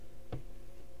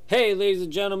Hey, ladies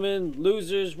and gentlemen,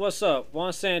 losers, what's up?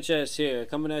 Juan Sanchez here,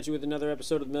 coming at you with another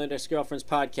episode of the Million Ex-Girlfriends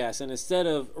podcast. And instead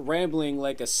of rambling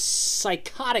like a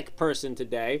psychotic person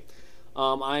today,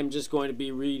 I'm just going to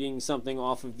be reading something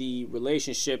off of the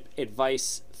relationship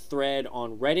advice thread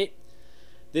on Reddit.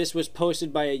 This was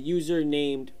posted by a user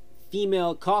named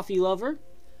Female Coffee Lover.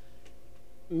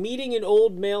 Meeting an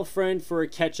old male friend for a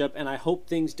catch-up, and I hope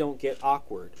things don't get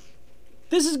awkward.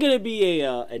 This is going to be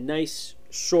a nice,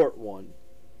 short one.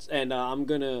 And I'm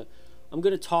gonna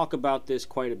talk about this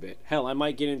quite a bit. Hell, I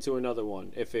might get into another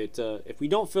one if we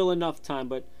don't fill enough time.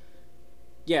 But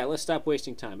yeah, let's stop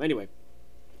wasting time. Anyway,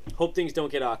 hope things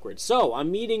don't get awkward. So I'm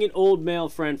meeting an old male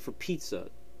friend for pizza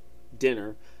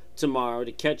dinner tomorrow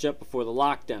to catch up before the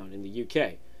lockdown in the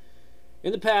UK.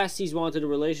 In the past, he's wanted a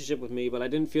relationship with me, but I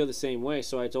didn't feel the same way,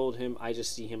 so I told him I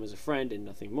just see him as a friend and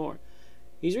nothing more.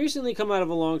 He's recently come out of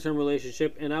a long-term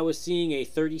relationship, and I was seeing a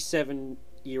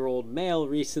 37-year-old male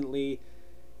recently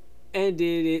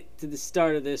ended it to the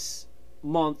start of this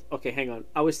month. Okay, hang on.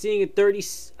 Let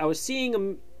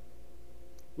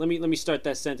me start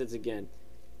that sentence again.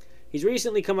 He's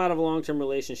recently come out of a long-term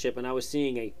relationship, and I was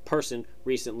seeing a person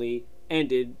recently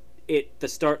ended it the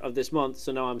start of this month,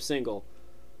 so now I'm single.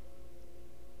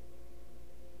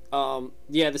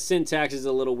 Yeah, the syntax is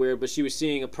a little weird, but she was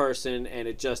seeing a person and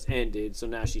it just ended, so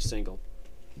now she's single.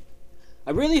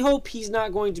 I really hope he's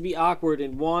not going to be awkward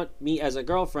and want me as a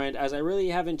girlfriend, as I really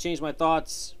haven't changed my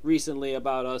thoughts recently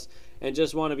about us and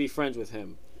just want to be friends with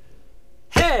him.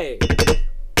 Hey!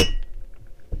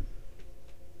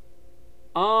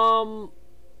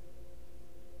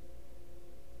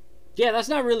 Yeah, that's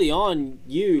not really on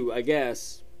you, I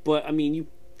guess. But, I mean, you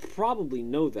probably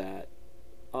know that.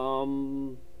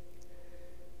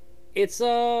 It's,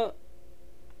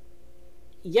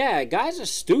 yeah, guys are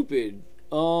stupid.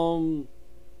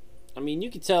 I mean,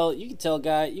 you could tell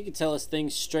us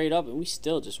things straight up and we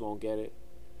still just won't get it.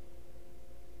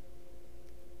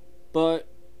 But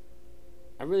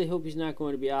I really hope he's not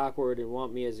going to be awkward and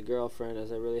want me as a girlfriend,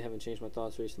 as I really haven't changed my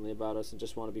thoughts recently about us and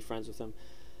just want to be friends with him.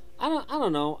 I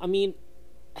don't know. I mean,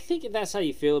 I think if that's how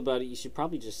you feel about it, you should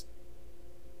probably just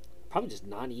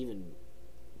not even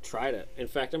try to. In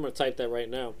fact, I'm going to type that right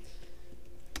now.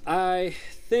 I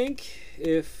think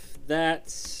if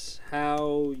that's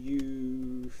how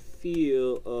you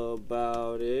feel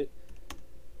about it,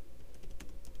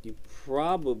 you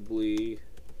probably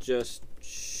just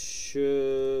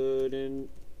shouldn't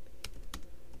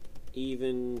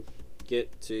even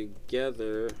get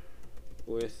together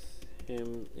with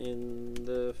him in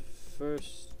the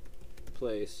first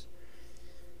place.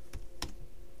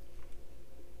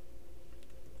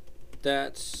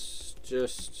 That's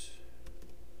just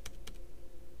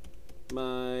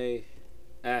my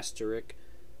asterisk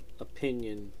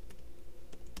opinion,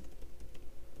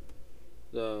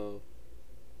 though.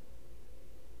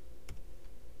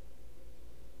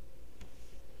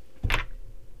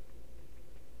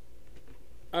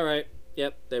 Alright,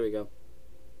 yep, there we go.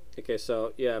 Okay,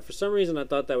 so, yeah, for some reason I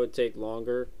thought that would take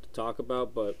longer to talk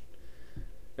about, but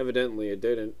evidently it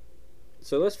didn't.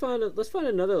 So let's find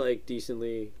another like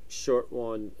decently short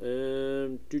one.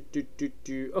 Okay,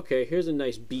 here's a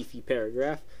nice beefy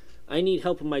paragraph. I need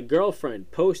help with my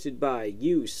girlfriend. Posted by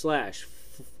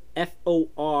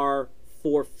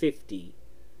you/FOR450.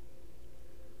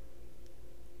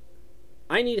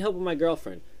 I need help with my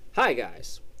girlfriend. Hi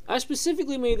guys. I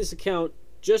specifically made this account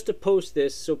just to post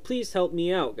this, so please help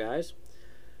me out, guys.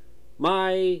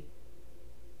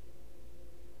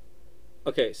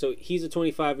 Okay, so he's a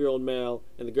 25-year-old male,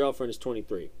 and the girlfriend is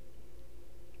 23.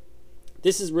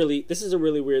 This is a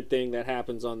really weird thing that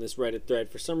happens on this Reddit thread.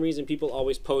 For some reason, people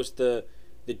always post the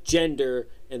gender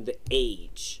and the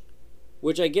age,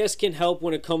 which I guess can help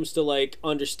when it comes to like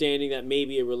understanding that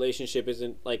maybe a relationship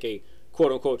isn't like a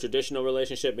quote-unquote traditional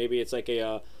relationship. Maybe it's like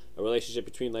a relationship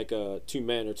between like two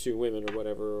men or two women or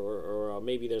whatever, or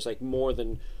maybe there's like more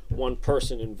than one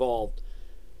person involved.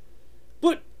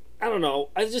 But I don't know.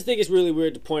 I just think it's really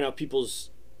weird to point out people's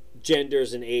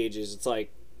genders and ages. It's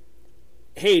like,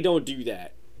 hey, don't do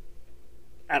that.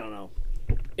 I don't know.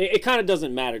 It kind of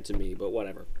doesn't matter to me, but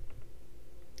whatever.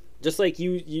 Just like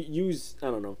you use,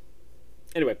 I don't know.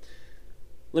 Anyway,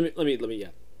 let me. Yeah.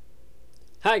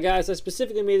 Hi guys, I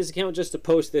specifically made this account just to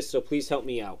post this, so please help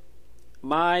me out.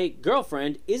 My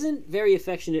girlfriend isn't very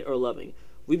affectionate or loving.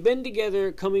 We've been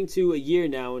together coming to a year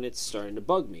now, and it's starting to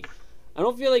bug me. I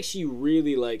don't feel like she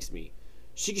really likes me.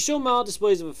 She can show mild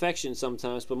displays of affection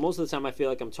sometimes, but most of the time I feel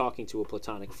like I'm talking to a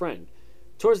platonic friend.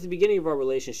 Towards the beginning of our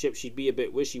relationship, she'd be a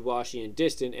bit wishy-washy and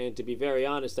distant, and to be very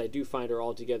honest, I do find her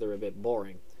altogether a bit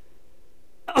boring.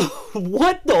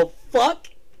 What the fuck?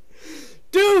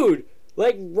 Dude!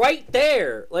 Like right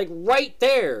there. Like right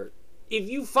there. If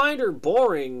you find her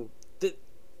boring,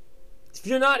 if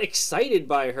you're not excited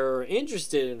by her or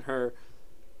interested in her,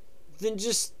 then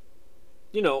just,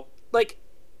 like,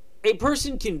 a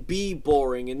person can be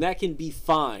boring and that can be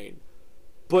fine.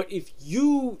 But if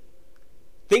you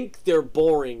think they're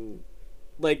boring,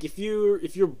 like if you're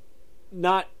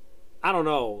not, I don't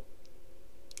know.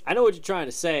 I know what you're trying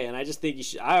to say, and I just think you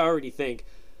should. I already think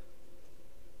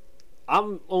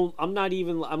I'm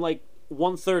like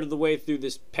 1/3 of the way through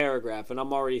this paragraph, and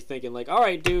I'm already thinking like, all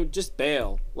right, dude, just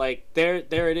bail. Like there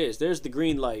it is. There's the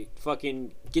green light.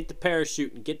 Fucking get the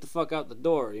parachute and get the fuck out the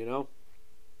door.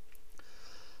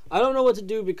 I don't know what to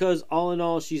do because all in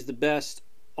all, she's the best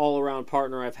all-around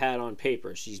partner I've had on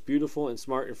paper. She's beautiful and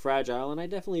smart and fragile, and I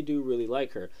definitely do really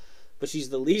like her. But she's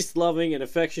the least loving and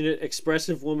affectionate,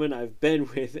 expressive woman I've been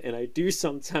with, and I do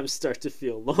sometimes start to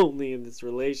feel lonely in this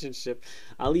relationship.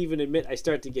 I'll even admit I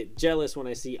start to get jealous when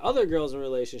I see other girls in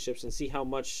relationships and see how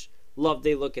much love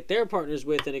they look at their partners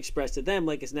with and express to them,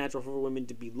 like it's natural for women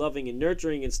to be loving and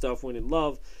nurturing and stuff when in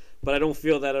love, but I don't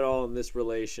feel that at all in this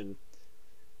relationship.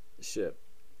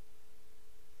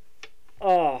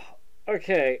 Oh,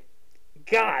 okay.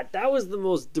 God, that was the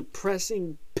most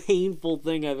depressing, painful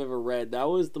thing I've ever read. That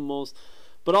was the most,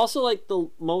 but also like the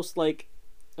most like,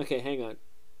 okay, hang on.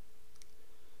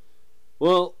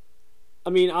 Well,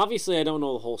 I mean, obviously I don't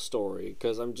know the whole story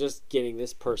because I'm just getting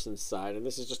this person's side, and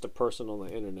this is just a person on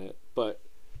the internet, but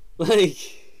like,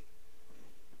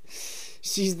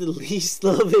 she's the least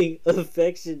loving,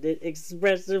 affectionate,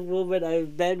 expressive woman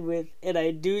I've been with, and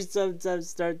I do sometimes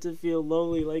start to feel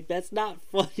lonely. Like, that's not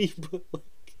funny, but like,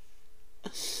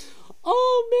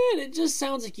 oh man, it just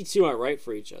sounds like you two aren't right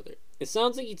for each other. It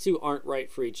sounds like you two aren't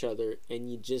right for each other,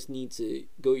 and you just need to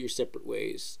go your separate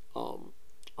ways.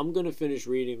 I'm gonna finish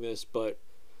reading this, but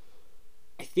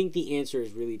I think the answer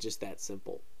is really just that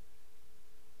simple.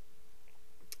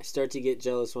 I start to get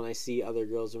jealous when I see other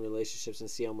girls in relationships and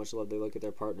see how much love they look at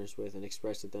their partners with and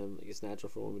express to them. Like it's natural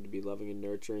for women to be loving and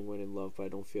nurturing when in love, but I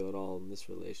don't feel it all in this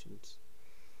relationship.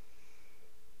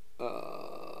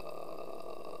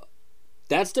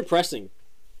 That's depressing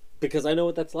because I know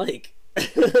what that's like.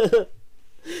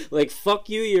 Like, fuck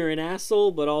you, you're an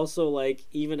asshole, but also, like,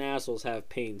 even assholes have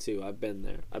pain too. I've been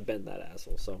there. I've been that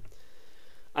asshole. So,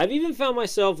 I've even found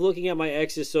myself looking at my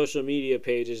ex's social media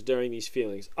pages during these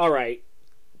feelings. Alright,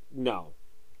 no.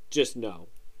 Just no.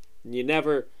 You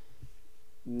never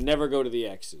go to the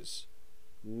exes.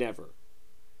 Never.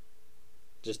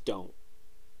 Just don't.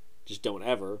 Just don't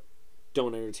ever.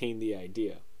 Don't entertain the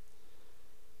idea.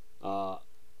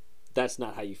 That's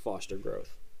not how you foster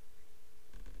growth.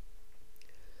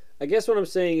 I guess what I'm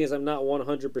saying is I'm not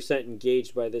 100%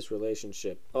 engaged by this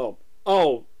relationship.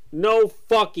 Oh, no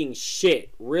fucking shit.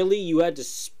 Really? You had to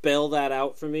spell that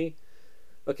out for me?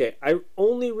 Okay, I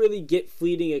only really get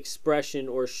fleeting expression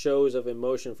or shows of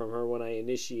emotion from her when I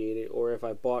initiate it, or if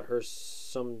I bought her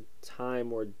some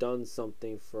time or done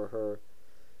something for her.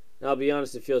 And I'll be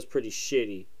honest, it feels pretty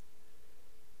shitty.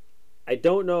 I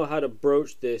don't know how to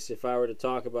broach this if I were to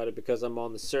talk about it because I'm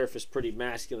on the surface pretty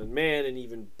masculine man, and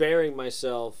even bearing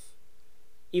myself,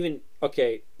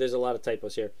 okay, there's a lot of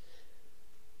typos here.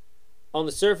 On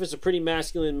the surface, a pretty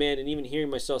masculine man, and even hearing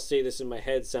myself say this in my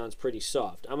head sounds pretty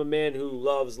soft. I'm a man who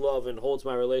loves love and holds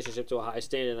my relationship to a high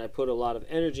standard, and I put a lot of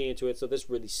energy into it, so this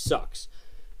really sucks.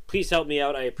 Please help me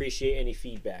out. I appreciate any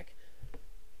feedback.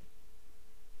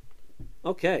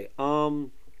 Okay,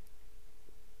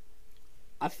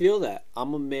 I feel that.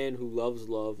 I'm a man who loves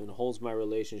love and holds my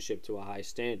relationship to a high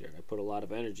standard. I put a lot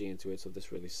of energy into it, so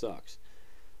this really sucks.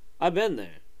 I've been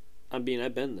there. I've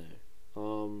been there.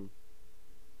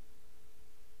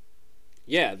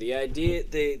 Yeah, the idea,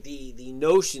 the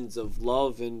notions of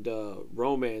love and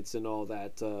romance and all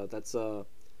that, that's a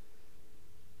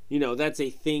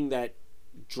thing that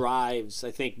drives, I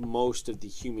think, most of the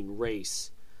human race.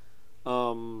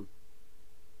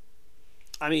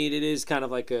 I mean, it is kind of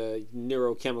like a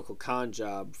neurochemical con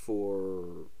job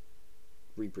for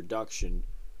reproduction.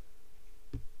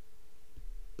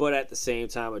 But at the same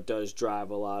time, it does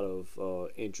drive a lot of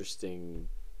interesting,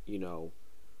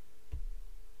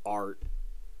 art,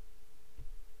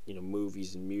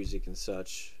 movies and music and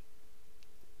such.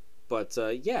 But,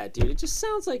 yeah, dude, it just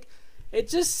sounds like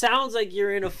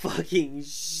you're in a fucking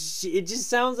it just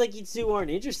sounds like you two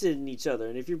aren't interested in each other.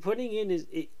 And if you're putting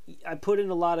in I put in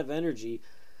a lot of energy.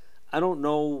 I don't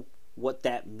know what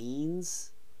that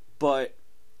means, but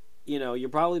you're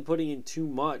probably putting in too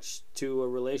much to a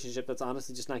relationship that's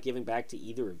honestly just not giving back to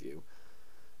either of you.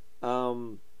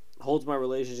 Holds my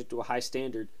relationship to a high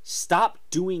standard. Stop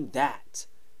doing that.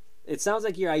 It sounds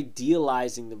like you're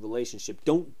idealizing the relationship.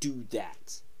 Don't do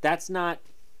that. That's not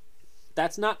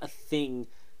a thing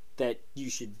that you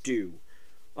should do.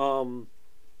 Now,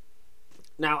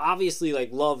 obviously, like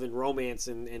love and romance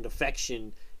and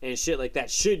affection and shit like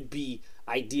that should be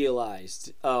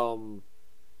idealized.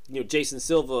 Jason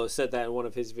Silva said that in one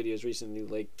of his videos recently.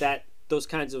 Like that, those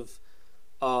kinds of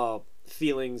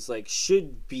feelings like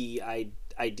should be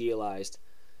idealized.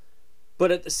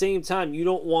 But at the same time, you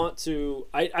don't want to.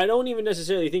 I don't even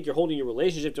necessarily think you're holding your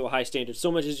relationship to a high standard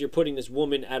so much as you're putting this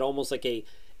woman at almost like a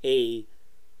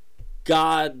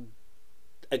godly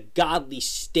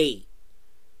state.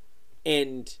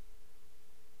 And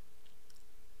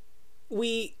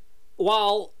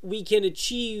while we can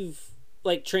achieve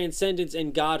like transcendence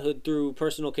and godhood through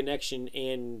personal connection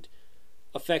and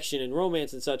affection and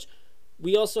romance and such,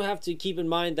 we also have to keep in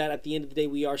mind that at the end of the day,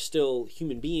 we are still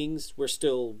human beings. We're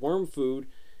still worm food,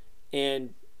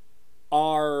 and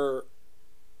our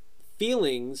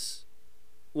feelings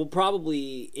will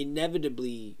probably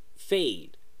inevitably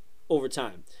fade over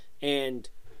time. And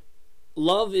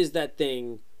love is that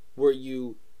thing where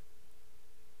you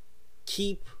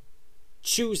keep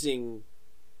choosing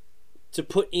to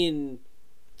put in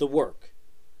the work,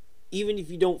 even if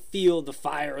you don't feel the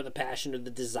fire or the passion or the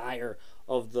desire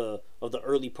of the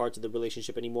early parts of the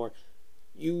relationship anymore.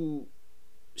 You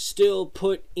still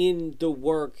put in the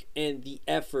work and the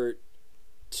effort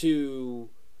to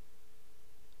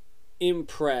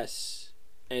impress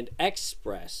and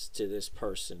express to this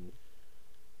person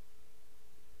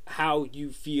how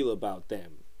you feel about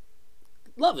them.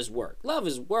 Love is work. Love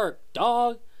is work,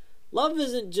 dog. Love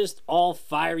isn't just all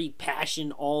fiery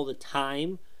passion all the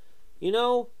time. You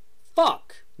know?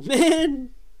 Fuck, man.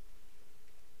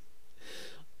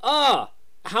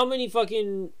 How many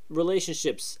fucking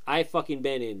relationships I fucking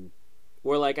been in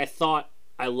where like I thought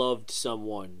I loved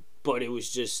someone, but it was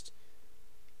just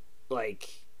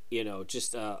like,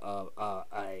 just a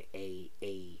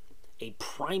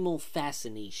primal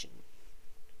fascination.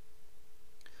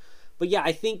 But yeah,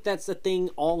 I think that's the thing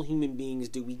all human beings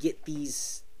do. We get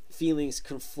these feelings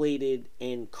conflated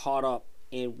and caught up,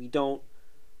 and we don't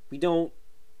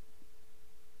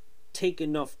take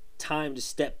enough time to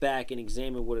step back and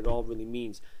examine what it all really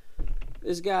means.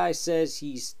 This guy says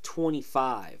he's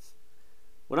 25.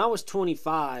 When I was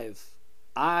 25,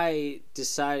 I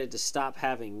decided to stop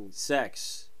having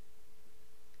sex.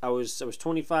 I was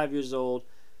 25 years old,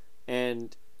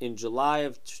 and in July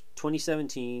of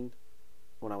 2017,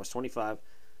 when I was 25,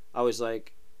 I was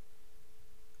like,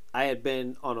 I had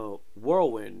been on a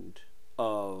whirlwind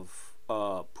of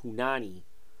punani,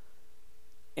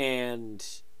 and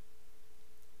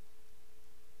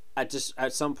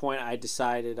at some point I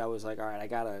decided, I was like, all right, I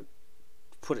gotta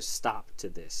put a stop to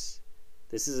this.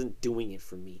 This isn't doing it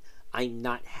for me. I'm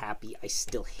not happy. I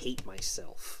still hate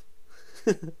myself.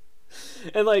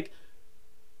 And like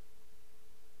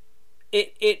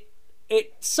it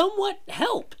somewhat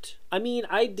helped. I mean,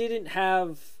 I didn't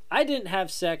have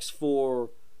sex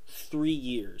for 3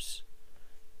 years,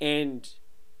 and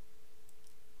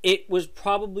it was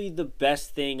probably the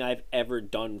best thing I've ever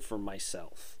done for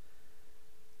myself.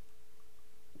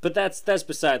 But that's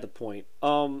beside the point.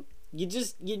 You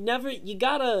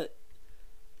got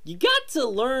to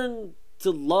learn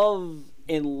to love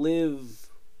and live.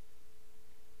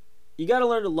 You got to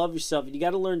learn to love yourself, and you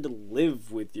got to learn to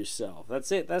live with yourself.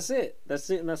 That's it,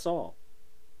 and that's all.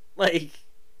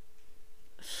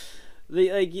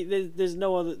 There's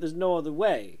no other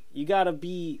way. You got to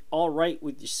be all right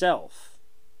with yourself.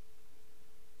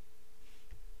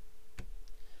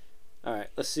 All right,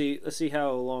 let's see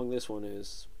how long this one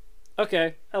is.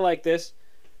 Okay, I like this.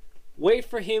 Wait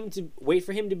for him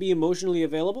to be emotionally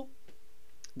available.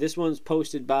 This one's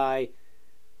posted by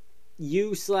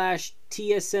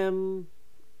u/TSM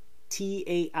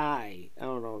TAI. I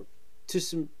don't know. To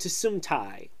some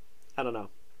Thai. I don't know.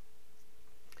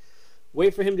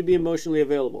 Wait for him to be emotionally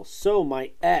available. So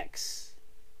my ex,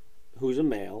 who's a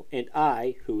male, and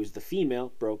I, who is the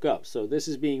female, broke up. So this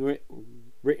is being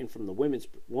written from the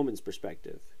woman's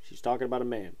perspective. She's talking about a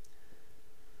man.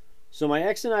 So my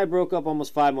ex and I broke up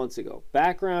almost 5 months ago.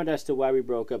 Background as to why we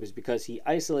broke up is because he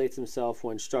isolates himself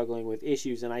when struggling with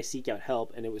issues, and I seek out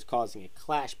help, and it was causing a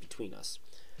clash between us.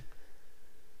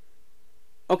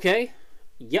 Okay.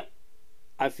 Yep.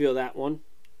 I feel that one.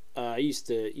 I used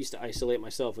to isolate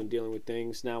myself when dealing with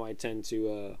things. Now I tend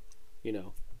to,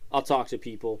 I'll talk to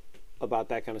people about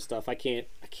that kind of stuff. I can't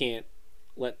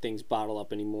let things bottle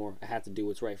up anymore. I have to do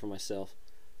what's right for myself.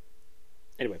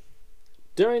 Anyway,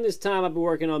 during this time, I've been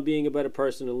working on being a better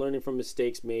person and learning from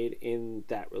mistakes made in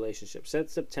that relationship.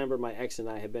 Since September, my ex and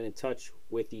I have been in touch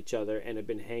with each other and have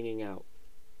been hanging out.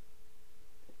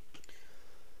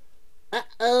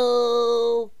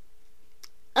 Uh-oh.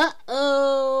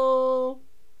 Uh-oh.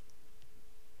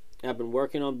 I've been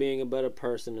working on being a better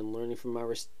person and learning from my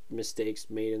mistakes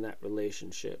made in that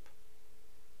relationship.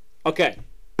 Okay.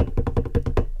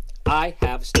 I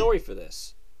have a story for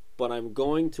this, but I'm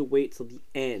going to wait till the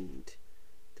end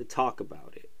to talk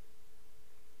about it.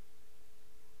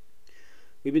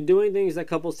 We've been doing things that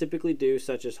couples typically do,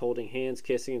 such as holding hands,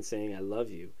 kissing, and saying, I love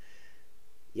you.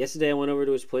 Yesterday, I went over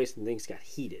to his place and things got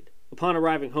heated. Upon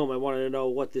arriving home, I wanted to know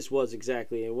what this was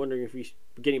exactly and wondering if we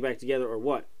were getting back together or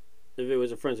what. If it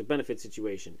was a friends with benefits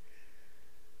situation.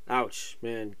 Ouch,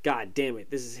 man. God damn it.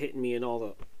 This is hitting me in all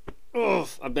the... Ugh,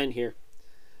 I've been here.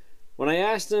 When I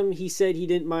asked him, he said he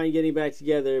didn't mind getting back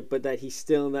together, but that he's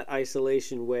still in that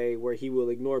isolation way where he will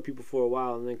ignore people for a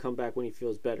while and then come back when he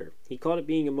feels better. He called it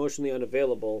being emotionally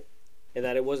unavailable and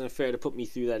that it wasn't fair to put me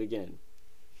through that again.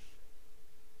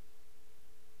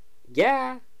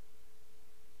 Yeah.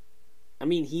 I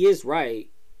mean, he is right,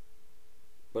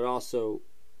 but also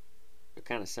it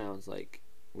kind of sounds like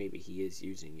maybe he is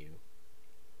using you.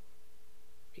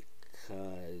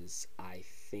 Because I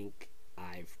think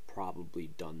I've probably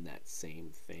done that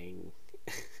same thing.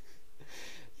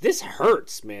 This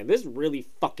hurts, man. This really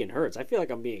fucking hurts. I feel like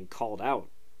I'm being called out.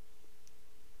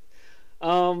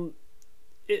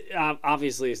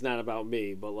 Obviously it's not about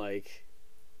me, but like,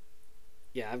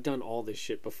 yeah, I've done all this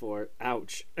shit before.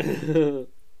 Ouch.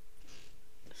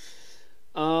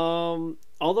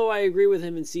 Although I agree with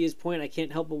him and see his point, I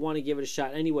can't help but want to give it a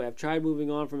shot anyway. I've tried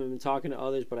moving on from him and talking to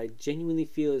others, but I genuinely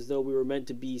feel as though we were meant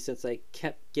to be since I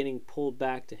kept getting pulled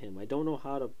back to him. I don't know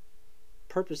how to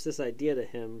purpose this idea to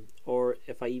him, or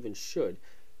if I even should.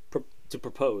 To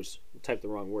propose. Type the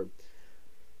wrong word.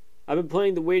 I've been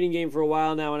playing the waiting game for a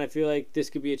while now, and I feel like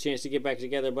this could be a chance to get back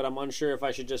together, but I'm unsure if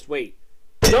I should just wait.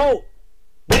 Don't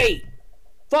wait!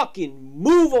 Fucking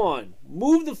move on!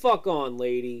 Move the fuck on,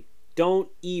 lady. Don't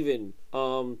even.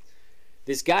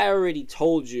 This guy already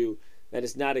told you that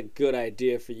it's not a good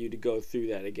idea for you to go through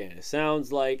that again. It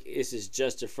sounds like this is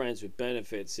just a friends with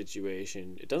benefits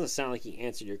situation. It doesn't sound like he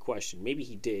answered your question. Maybe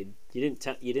he did. You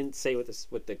didn't say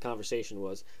what the conversation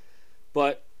was,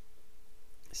 but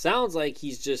sounds like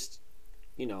he's just,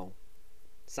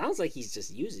 sounds like he's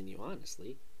just using you,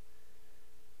 honestly.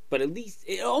 But at least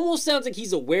it almost sounds like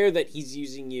he's aware that he's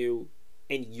using you,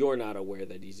 and you're not aware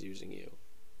that he's using you.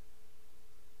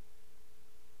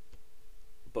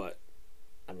 But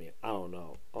I mean, I don't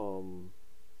know.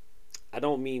 I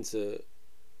don't mean to.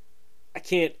 I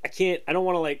don't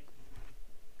want to like.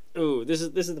 Oh, this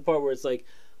is the part where it's like,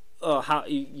 oh, how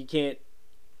you can't.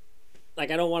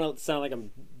 Like, I don't want to sound like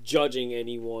I'm judging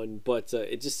anyone, but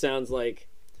it just sounds like.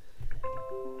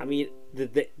 I mean,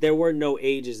 there were no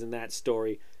ages in that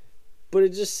story, but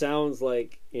it just sounds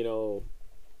like,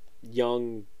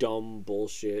 young dumb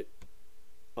bullshit.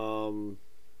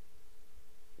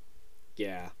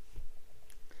 Yeah.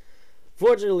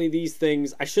 Fortunately, these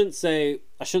things, I shouldn't say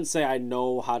I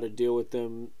know how to deal with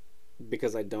them,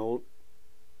 because I don't.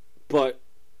 But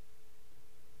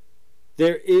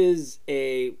there is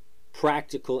a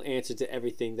practical answer to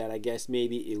everything that I guess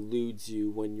maybe eludes you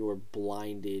when you're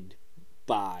blinded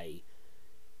by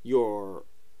your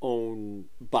own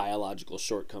biological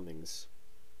shortcomings.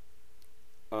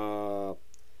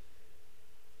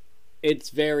 It's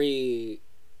very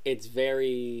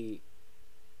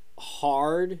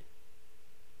hard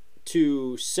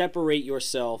to separate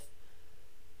yourself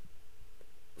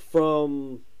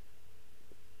from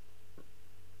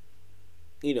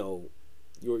your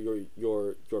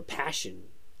passion,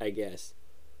 I guess.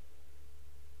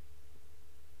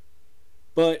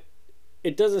 But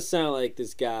it doesn't sound like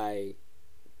this guy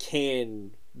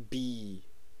can be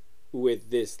with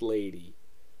this lady.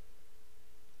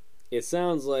 It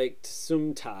sounds like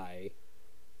Tsumtai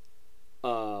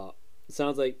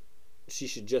sounds like she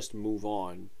should just move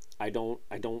on. I don't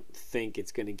think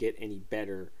it's gonna get any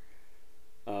better.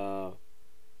 But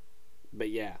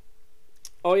yeah.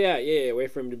 Oh yeah.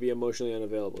 Wait for him to be emotionally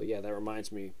unavailable. Yeah, that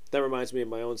reminds me of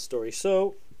my own story.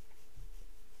 So,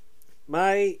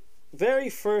 my very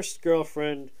first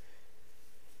girlfriend,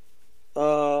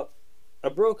 I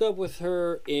broke up with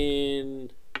her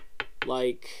in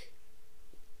like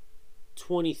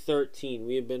 2013.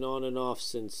 We had been on and off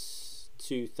since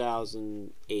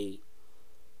 2008.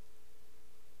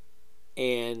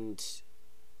 And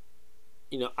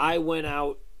I went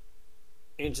out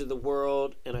into the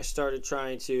world and I started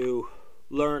trying to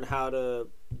learn how to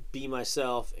be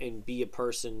myself and be a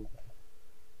person.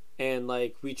 And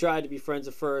like, we tried to be friends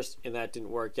at first and that didn't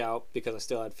work out because I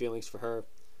still had feelings for her.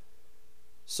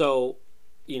 So,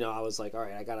 I was like, all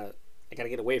right, I gotta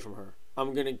get away from her.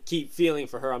 I'm going to keep feeling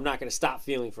for her. I'm not going to stop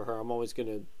feeling for her. I'm always going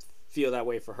to feel that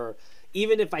way for her.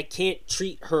 Even if I can't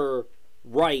treat her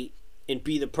right and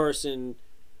be the person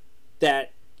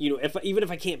that, even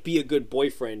if I can't be a good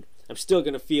boyfriend, I'm still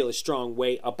going to feel a strong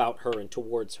way about her and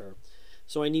towards her.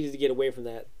 So I needed to get away from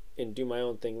that and do my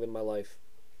own thing, live my life.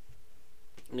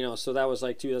 So that was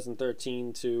like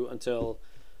 2013 to until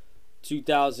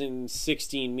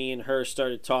 2016. Me and her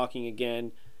started talking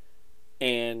again,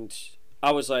 and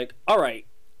I was like, all right,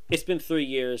 it's been 3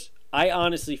 years. I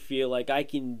honestly feel like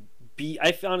I'm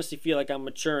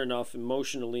mature enough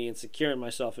emotionally and secure in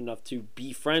myself enough to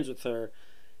be friends with her.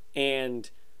 And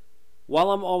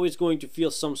while I'm always going to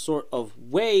feel some sort of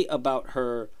way about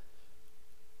her,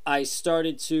 I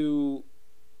started to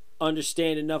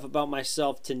understand enough about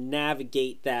myself to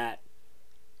navigate that,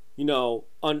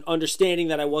 understanding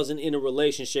that I wasn't in a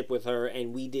relationship with her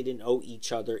and we didn't owe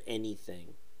each other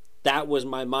anything. That was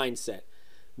my mindset.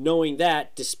 Knowing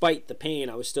that, despite the pain,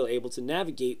 I was still able to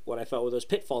navigate what I felt were those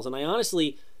pitfalls. And I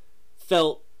honestly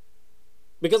felt,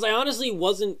 because I honestly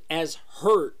wasn't as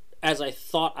hurt as I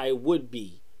thought I would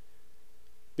be.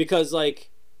 Because, I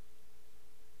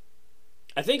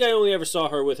think I only ever saw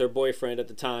her with her boyfriend at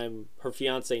the time, her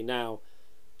fiance now,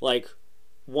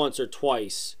 once or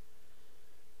twice.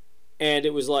 And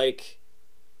it was like,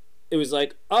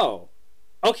 oh,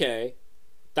 okay,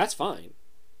 that's fine.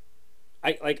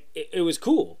 It was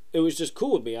cool. It was just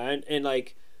cool with me.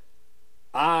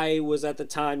 I was at the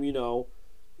time,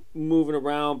 moving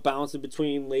around, bouncing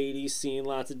between ladies, seeing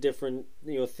lots of different,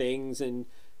 things and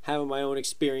having my own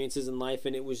experiences in life.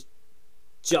 And it was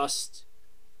just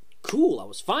cool. I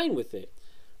was fine with it.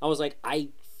 I was like, I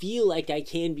feel like I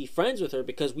can be friends with her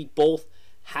because we both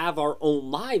have our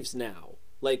own lives now.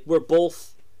 We're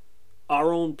both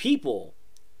our own people.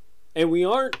 And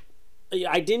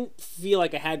I didn't feel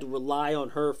like I had to rely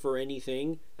on her for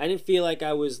anything. I didn't feel like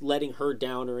I was letting her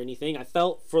down or anything. I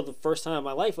felt for the first time in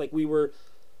my life like we were,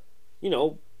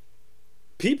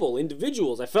 people,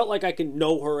 individuals. I felt like I could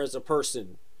know her as a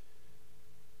person.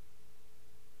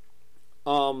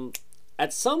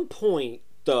 At some point,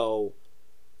 though,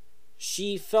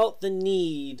 she felt the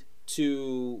need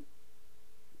to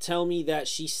tell me that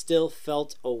she still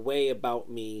felt a way about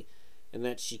me and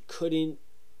that she couldn't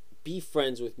be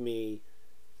friends with me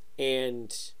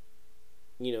and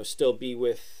still be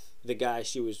with the guy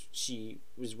she was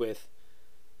with.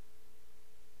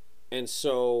 And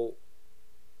so,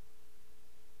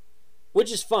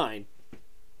 which is fine,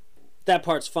 that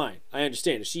part's fine, I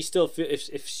understand. If she still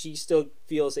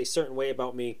feels a certain way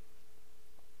about me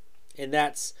and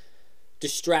that's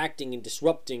distracting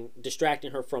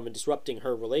her from and disrupting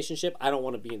her relationship, I don't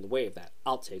want to be in the way of that.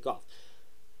 I'll take off.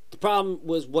 The problem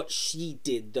was what she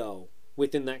did, though,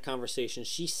 within that conversation.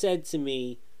 She said to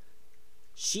me,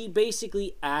 she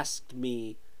basically asked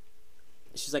me,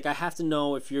 she's like, I have to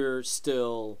know if you're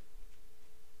still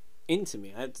into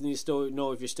me. I have to still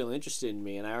know if you're still interested in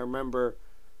me. And I remember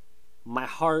my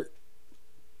heart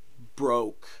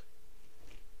broke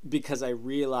because I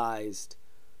realized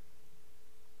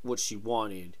what she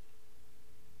wanted.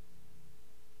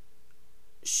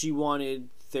 She wanted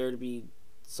there to be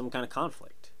some kind of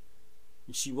conflict.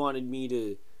 She wanted me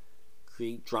to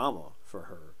create drama for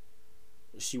her.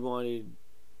 She wanted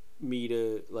me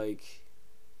to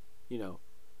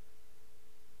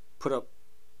put up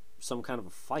some kind of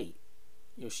a fight.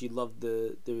 She loved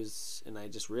and I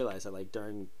just realized that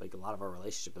during a lot of our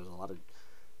relationship there was a lot of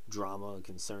drama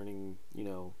concerning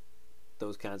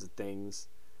those kinds of things.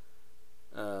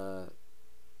 It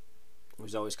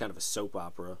was always kind of a soap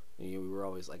opera. We were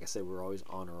always, like I said, we were always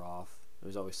on or off. It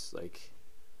was always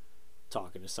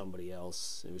talking to somebody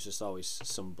else. It was just always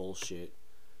some bullshit.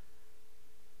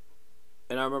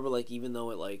 And I remember even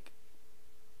though it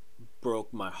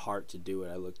broke my heart to do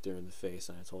it, I looked her in the face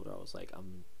and I told her, I was like,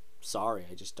 I'm sorry,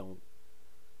 I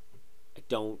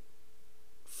don't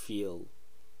feel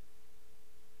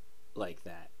like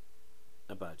that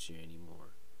about you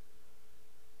anymore.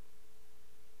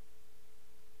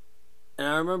 And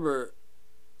I remember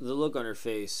the look on her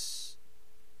face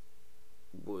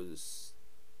was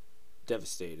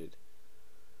devastated.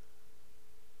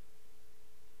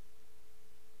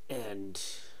 And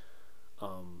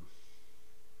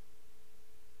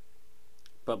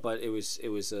but it was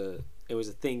a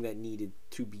thing that needed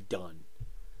to be done.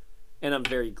 And I'm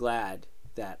very glad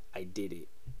that I did it,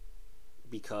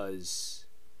 because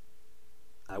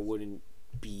I wouldn't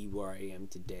be where I am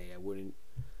today.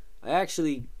 I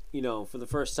actually, for the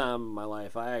first time in my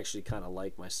life, I actually kind of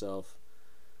like myself.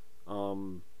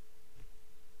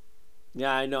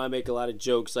 Yeah, I know I make a lot of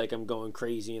jokes I'm going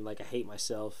crazy and I hate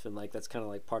myself, and that's kind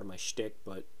of part of my shtick,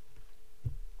 but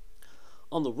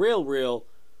on the real,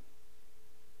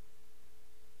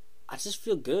 I just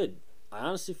feel good. I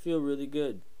honestly feel really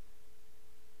good.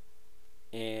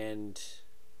 And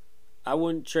I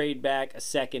wouldn't trade back a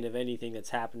second of anything that's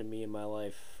happened to me in my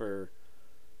life for,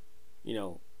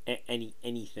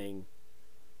 anything.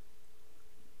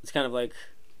 It's kind of like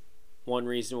one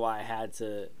reason why I had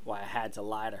to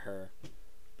lie to her,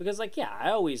 because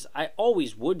I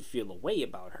always would feel a way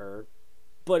about her,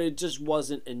 but it just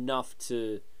wasn't enough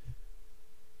to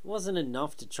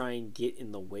try and get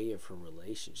in the way of her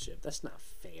relationship. That's not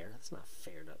fair. That's not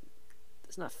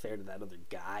fair to that other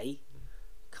guy.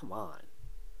 Come on.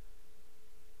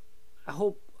 I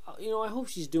hope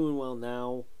she's doing well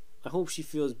now. I hope she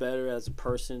feels better as a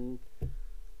person.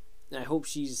 I hope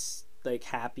she's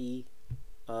happy.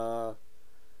 I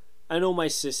know my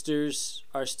sisters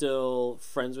are still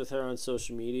friends with her on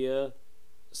social media,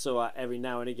 so every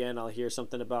now and again I'll hear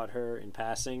something about her in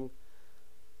passing.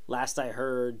 Last I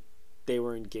heard, they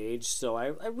were engaged, so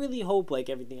I really hope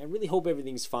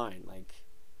everything's fine.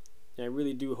 I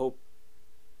really do hope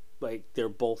they're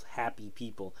both happy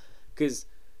people, because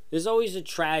there's always a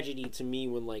tragedy to me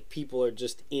when people are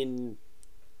just in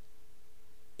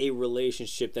a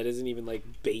relationship that isn't even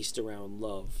based around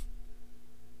love.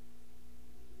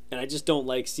 And I just don't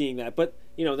like seeing that. But,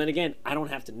 then again, I don't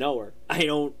have to know her. I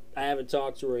haven't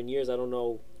talked to her in years. I don't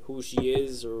know who she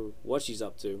is or what she's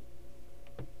up to.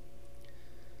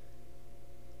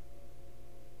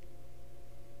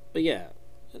 But yeah,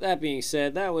 that being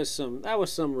said, that was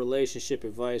some relationship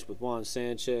advice with Juan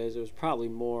Sanchez. It was probably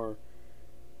more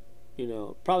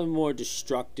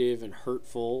destructive and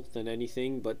hurtful than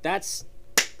anything, but that's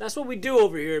what we do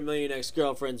over here at Million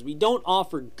Ex-Girlfriends. We don't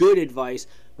offer good advice,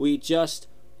 we just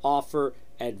offer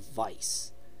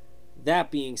advice.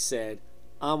 That being said,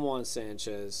 I'm Juan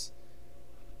Sanchez,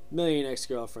 Million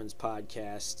Ex-Girlfriends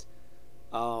podcast.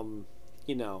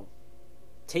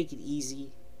 Take it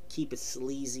easy, keep it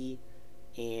sleazy,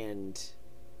 and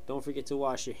don't forget to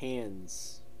wash your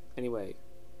hands. Anyway,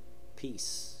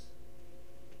 peace.